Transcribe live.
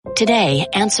Today,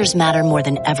 answers matter more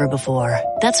than ever before.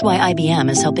 That's why IBM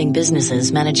is helping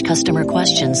businesses manage customer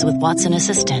questions with Watson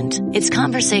Assistant. It's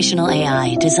conversational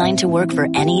AI designed to work for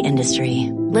any industry.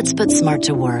 Let's put smart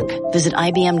to work. Visit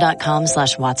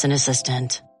IBM.com/Watson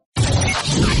Assistant.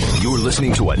 You're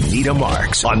listening to Anita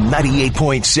Marks on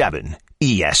 98.7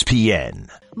 ESPN.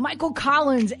 Michael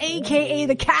Collins, a.k.a.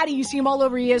 The Caddy. You see him all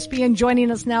over ESPN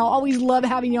joining us now. Always love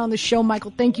having you on the show,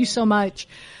 Michael. Thank you so much.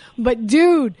 But,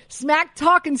 dude, smack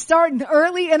talking starting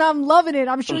early, and I'm loving it.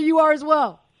 I'm sure you are as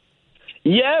well.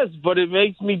 Yes, but it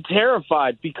makes me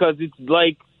terrified because it's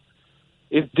like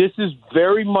this is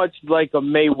very much like a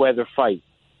Mayweather fight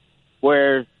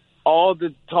where all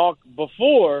the talk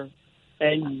before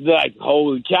and like,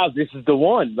 holy cow, this is the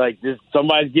one. Like,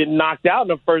 somebody's getting knocked out in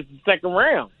the first and second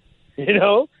round, you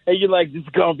know? And you're like, this is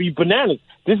going to be bananas.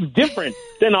 This is different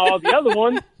than all the other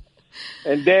ones.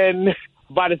 And then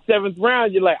by the seventh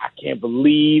round, you're like, I can't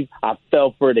believe I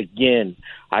fell for it again.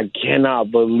 I cannot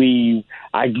believe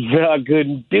I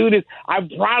couldn't do this. I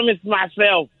promised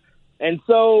myself. And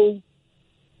so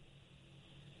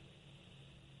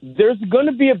there's going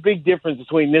to be a big difference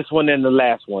between this one and the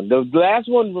last one. The last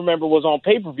one, remember, was on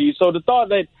pay-per-view. So the thought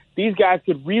that these guys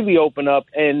could really open up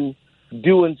and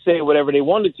do and say whatever they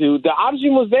wanted to, the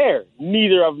option was there.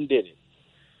 Neither of them did it,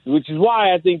 which is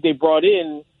why I think they brought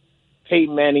in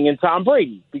Peyton Manning and Tom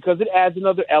Brady, because it adds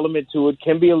another element to it,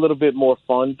 can be a little bit more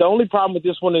fun. The only problem with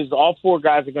this one is all four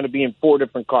guys are going to be in four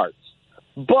different carts.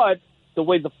 But the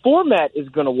way the format is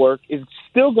going to work is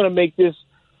still going to make this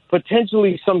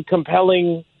potentially some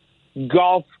compelling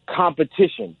golf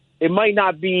competition. It might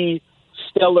not be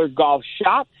stellar golf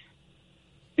shots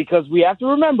because we have to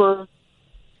remember,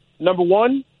 number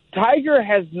one, Tiger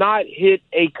has not hit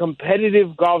a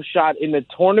competitive golf shot in the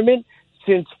tournament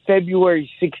since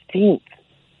February 16th.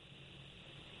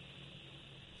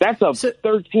 That's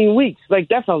 13 weeks. Like,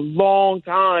 that's a long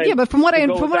time. Yeah, but from what I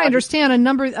understand, a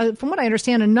number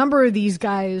of these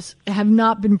guys have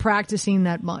not been practicing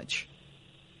that much.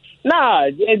 Nah,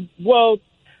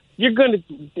 you're going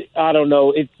to, I don't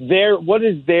know. What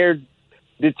is their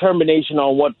determination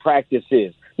on what practice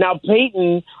is? Now,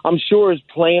 Peyton, I'm sure, is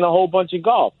playing a whole bunch of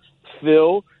golf.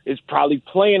 Phil is probably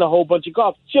playing a whole bunch of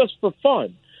golf just for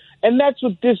fun. And that's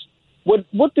what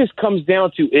this comes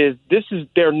down to is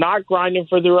they're not grinding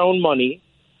for their own money.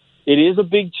 It is a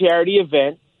big charity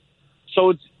event. So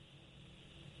it's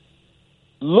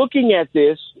looking at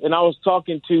this, and I was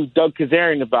talking to Doug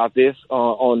Kazarian about this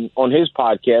on his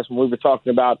podcast when we were talking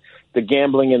about the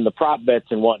gambling and the prop bets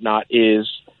and whatnot, is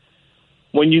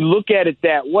when you look at it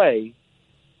that way,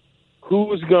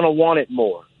 who's going to want it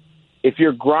more? If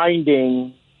you're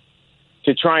grinding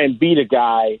to try and beat a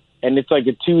guy and it's like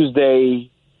a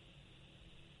Tuesday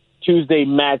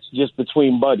match just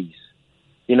between buddies,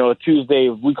 you know, a Tuesday,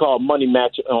 we call it money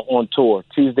match on tour,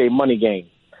 Tuesday money game.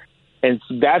 And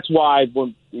so that's why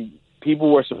when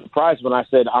people were surprised when I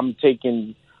said I'm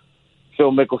taking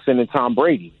Phil Mickelson and Tom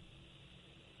Brady.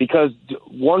 Because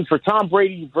one for Tom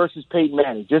Brady versus Peyton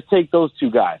Manning, just take those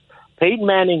two guys. Peyton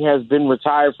Manning has been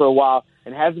retired for a while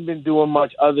and hasn't been doing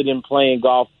much other than playing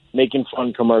golf, making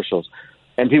fun commercials.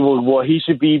 And people, well, he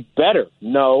should be better.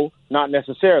 No, not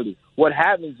necessarily. What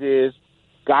happens is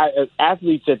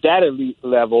athletes at that elite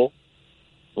level,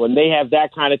 when they have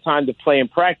that kind of time to play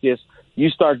and practice, you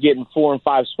start getting 4 and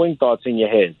 5 swing thoughts in your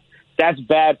head. That's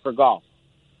bad for golf.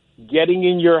 Getting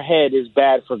in your head is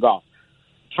bad for golf.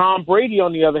 Tom Brady,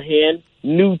 on the other hand,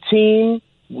 new team.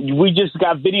 We just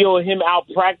got video of him out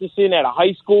practicing at a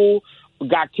high school.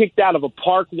 Got kicked out of a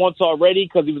park once already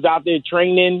because he was out there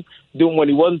training, doing what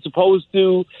he wasn't supposed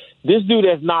to. This dude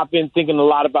has not been thinking a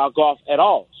lot about golf at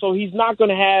all. So he's not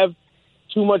going to have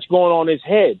too much going on in his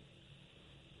head.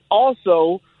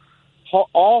 Also,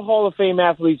 all Hall of Fame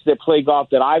athletes that play golf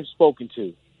that I've spoken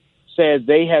to said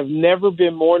they have never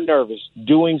been more nervous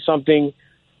doing something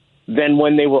than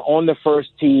when they were on the first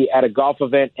tee at a golf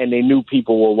event and they knew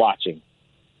people were watching.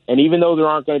 And even though there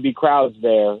aren't going to be crowds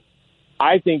there,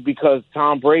 I think because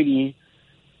Tom Brady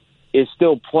is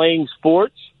still playing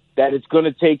sports, that it's going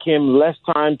to take him less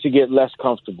time to get less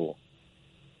comfortable.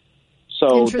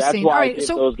 So that's why I think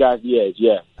those guys,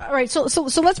 yeah. All right, so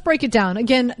let's break it down.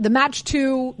 Again, the match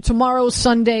 2 tomorrow,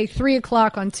 Sunday,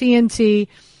 3:00 on TNT.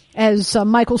 As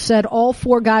Michael said, all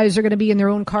 4 guys are going to be in their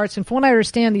own carts. And from what I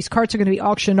understand, these carts are going to be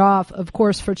auctioned off, of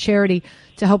course, for charity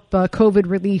to help COVID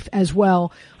relief as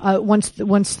well once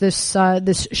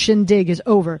this shindig is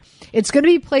over. It's going to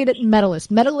be played at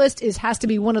Medalist. Medalist has to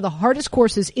be one of the hardest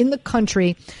courses in the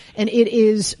country, and it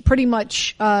is pretty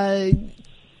much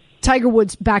Tiger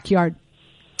Woods' backyard.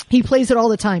 He plays it all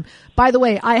the time. By the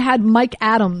way, I had Mike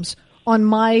Adams on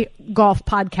my golf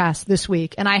podcast this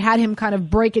week, and I had him kind of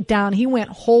break it down. He went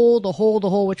hole to hole to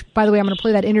hole, which, by the way, I'm going to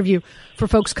play that interview for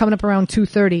folks coming up around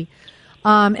 2:30.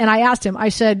 And I asked him, I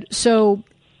said, so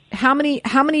how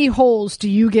many holes do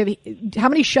you give, how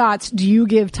many shots do you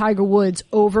give Tiger Woods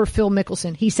over Phil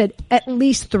Mickelson? He said at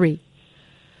least 3,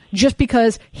 just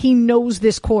because he knows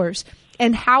this course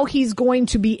and how he's going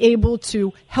to be able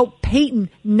to help Peyton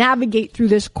navigate through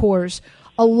this course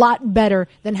a lot better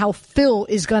than how Phil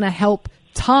is going to help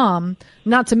Tom.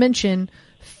 Not to mention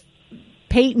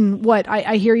Peyton,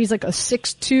 I hear he's like a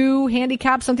 6'2"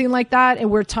 handicap, something like that,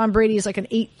 and where Tom Brady is like an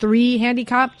 8'3"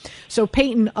 handicap. So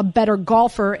Peyton, a better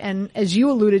golfer, and as you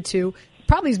alluded to,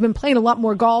 probably has been playing a lot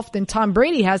more golf than Tom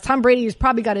Brady has. Tom Brady has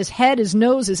probably got his head, his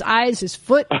nose, his eyes, his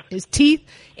foot, his teeth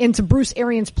into Bruce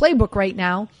Arians' playbook right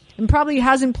now, and probably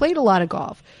hasn't played a lot of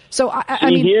golf. So I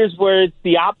mean, here's where it's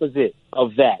the opposite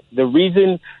of that. The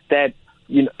reason that,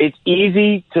 it's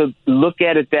easy to look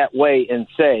at it that way and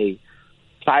say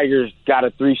Tiger's got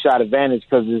a 3-shot advantage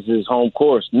because this is his home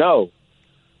course. No,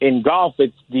 in golf,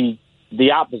 it's the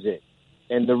opposite.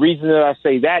 And the reason that I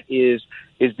say that is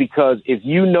because if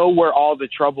you know where all the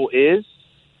trouble is,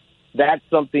 that's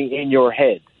something in your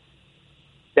head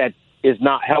that is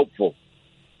not helpful,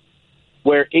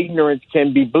 where ignorance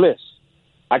can be bliss.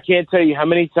 I can't tell you how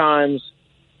many times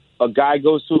a guy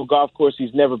goes to a golf course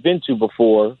he's never been to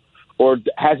before or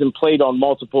hasn't played on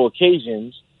multiple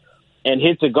occasions and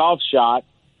hits a golf shot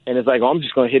and it's like, I'm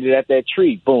just going to hit it at that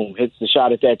tree. Boom, hits the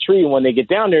shot at that tree. And when they get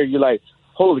down there, you're like,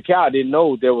 holy cow, I didn't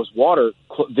know there was water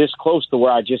this close to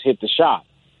where I just hit the shot.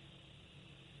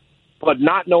 But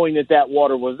not knowing that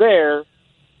water was there,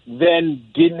 then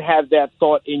didn't have that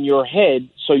thought in your head,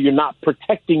 so you're not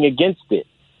protecting against it.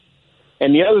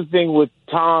 And the other thing with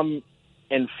Tom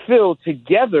and Phil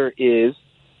together is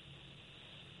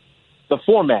the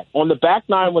format. On the back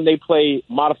nine, when they play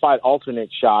modified alternate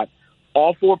shot,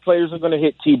 all 4 players are going to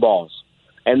hit tee balls.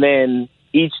 And then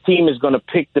each team is going to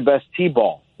pick the best tee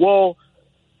ball. Well,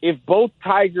 if both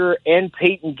Tiger and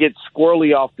Peyton get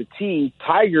squirrely off the tee,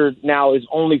 Tiger now is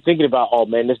only thinking about, oh,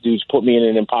 man, this dude's put me in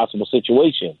an impossible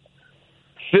situation.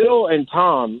 Phil and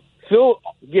Tom, Phil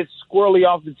gets squirrely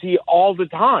off the tee all the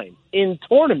time in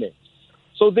tournaments.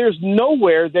 So there's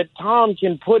nowhere that Tom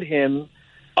can put him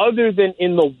other than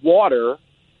in the water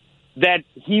that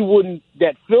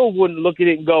Phil wouldn't look at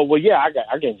it and go, well, yeah,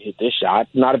 I can hit this shot.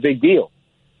 Not a big deal.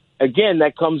 Again,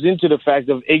 that comes into the fact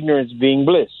of ignorance being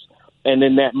bliss. And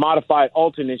then that modified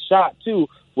alternate shot, too,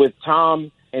 with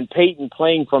Tom and Peyton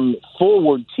playing from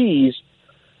forward tees,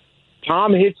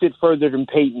 Tom hits it further than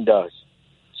Peyton does.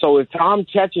 So if Tom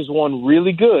catches one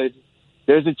really good,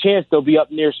 there's a chance they'll be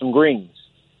up near some greens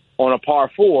on a par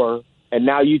 4, and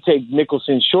now you take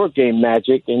Mickelson's short game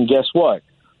magic, and guess what?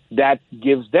 That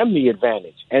gives them the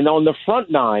advantage. And on the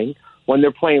front nine, when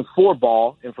they're playing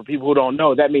 4-ball, and for people who don't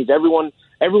know, that means everyone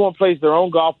plays their own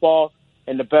golf ball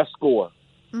and the best score.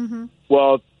 Mm-hmm.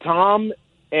 Well, Tom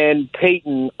and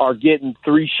Peyton are getting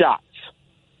 3 shots.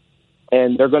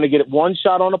 And they're going to get 1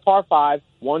 shot on a par 5,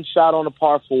 1 shot on a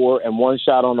par 4, and 1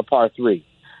 shot on a par 3.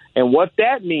 And what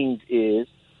that means is,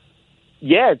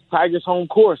 yeah, it's Tiger's home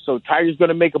course, so Tiger's going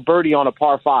to make a birdie on a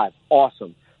par 5.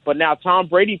 Awesome. But now Tom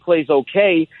Brady plays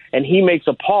okay, and he makes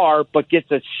a par, but gets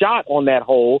a shot on that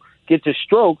hole, gets a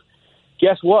stroke.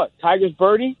 Guess what? Tiger's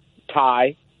birdie,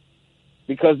 tie.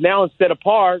 Because now instead of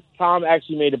par, Tom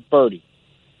actually made a birdie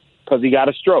because he got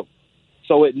a stroke.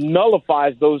 So it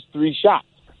nullifies those 3 shots.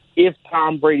 If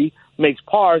Tom Brady makes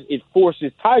pars, it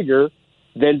forces Tiger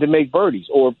then to make birdies,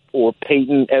 or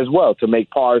Peyton as well, to make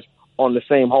pars on the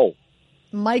same hole.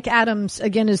 Mike Adams,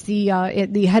 again, is the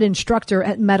head instructor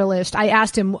at Medalist. I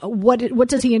asked him what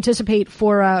does he anticipate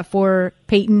for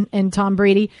Peyton and Tom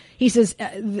Brady. He says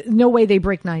no way they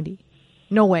break 90.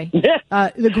 No way.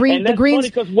 The greens. Funny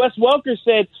because Wes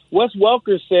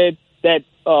Welker said that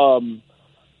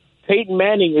Peyton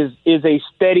Manning is a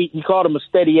steady. He called him a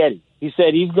steady Eddie. He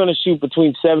said he's going to shoot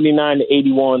between 79 to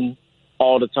 81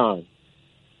 all the time.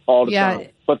 Time.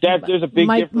 But there's a big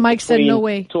difference. Mike said no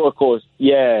way. Tour course.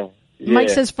 Yeah. Mike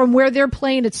says from where they're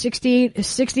playing at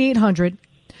 6,800,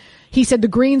 he said the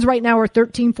greens right now are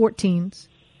 13, 14s.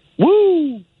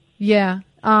 Woo! Yeah.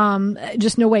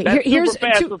 Just no way. That's Here's super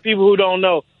fast for people who don't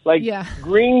know.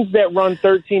 Greens that run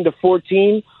 13 to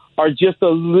 14 are just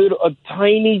a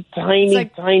tiny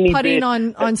putting bit.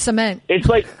 on cement.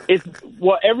 It's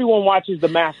everyone watches the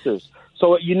Masters.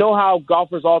 So you know how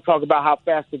golfers all talk about how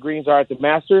fast the greens are at the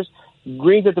Masters?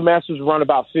 Greens at the Masters run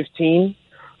about 15.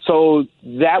 So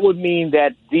that would mean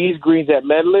that these greens at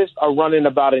Medalist are running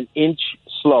about an inch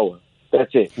slower. That's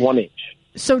it, 1 inch.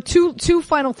 So two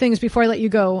final things before I let you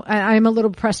go. I'm a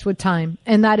little pressed with time,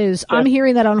 and that is I'm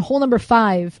hearing that on hole number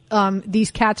 5,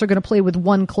 these cats are going to play with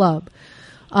one club.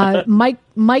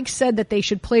 Mike said that they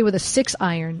should play with a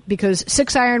 6-iron because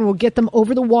 6-iron will get them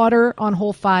over the water on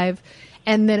hole 5,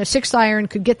 and then a 6-iron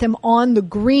could get them on the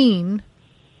green.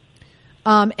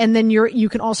 And then you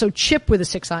can also chip with a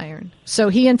 6-iron. So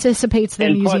he anticipates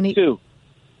them using it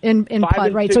in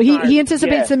putt, right? So he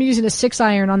anticipates them using a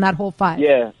 6-iron on that hole 5.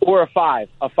 Yeah, or a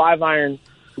 5-iron.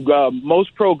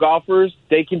 Most pro golfers,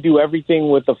 they can do everything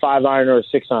with a 5-iron or a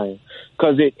 6-iron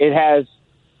because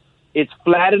it's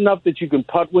flat enough that you can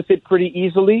putt with it pretty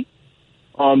easily.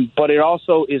 But it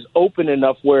also is open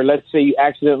enough where, let's say you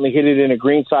accidentally hit it in a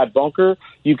greenside bunker,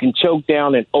 you can choke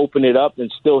down and open it up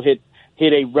and still hit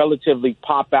a relatively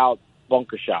pop-out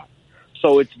bunker shot.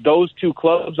 So it's those two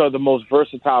clubs are the most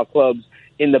versatile clubs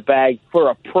in the bag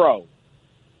for a pro.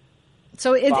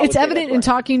 So it's evident in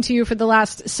talking to you for the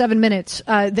last 7 minutes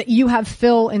that you have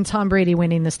Phil and Tom Brady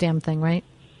winning this damn thing, right?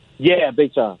 Yeah,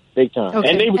 big time.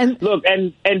 Okay.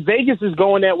 And Vegas is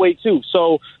going that way too.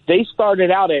 So they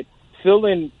started out at Phil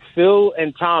and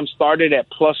Tom started at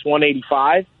plus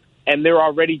 185, and they're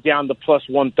already down to plus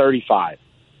 135.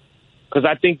 Because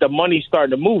I think the money's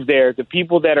starting to move there. The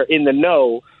people that are in the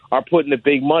know are putting the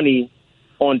big money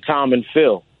on Tom and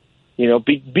Phil.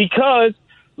 Because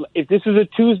if this is a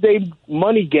Tuesday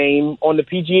money game on the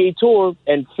PGA Tour,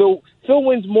 and Phil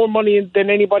wins more money than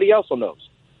anybody else on those.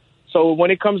 So when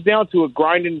it comes down to it,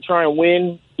 grinding to try and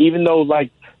win, even though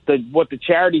what the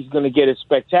charity's going to get is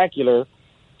spectacular,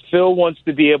 Phil wants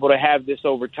to be able to have this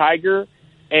over Tiger,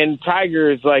 and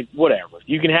Tiger is like, whatever.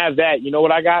 You can have that. You know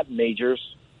what I got? Majors.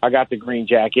 I got the green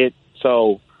jacket.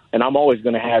 So, and I'm always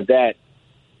going to have that.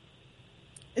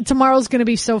 Tomorrow's going to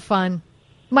be so fun.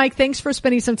 Mike, thanks for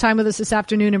spending some time with us this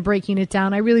afternoon and breaking it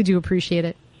down. I really do appreciate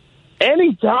it.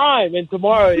 Anytime, and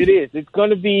tomorrow it is. It's going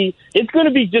to be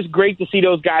just great to see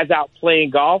those guys out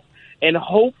playing golf, and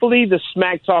hopefully the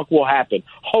smack talk will happen.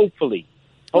 Hopefully.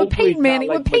 With Peyton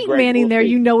Manning there,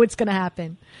 you know it's going to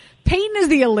happen. Peyton is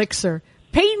the elixir.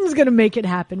 Peyton's going to make it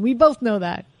happen. We both know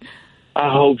that. I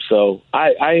hope so.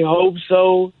 I hope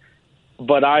so,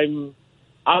 but I'm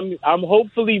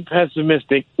hopefully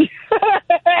pessimistic.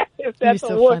 If that's You're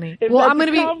so funny. Well, I'm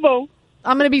going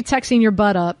to be texting your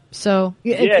butt up, so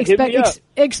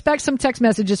expect some text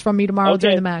messages from me tomorrow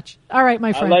during the match. All right,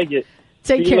 my friend. I like it.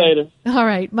 Take care. See you later. All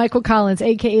right, Michael Collins,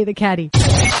 a.k.a. The Caddy.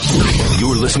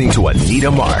 You're listening to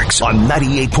Anita Marks on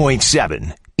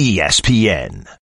 98.7 ESPN.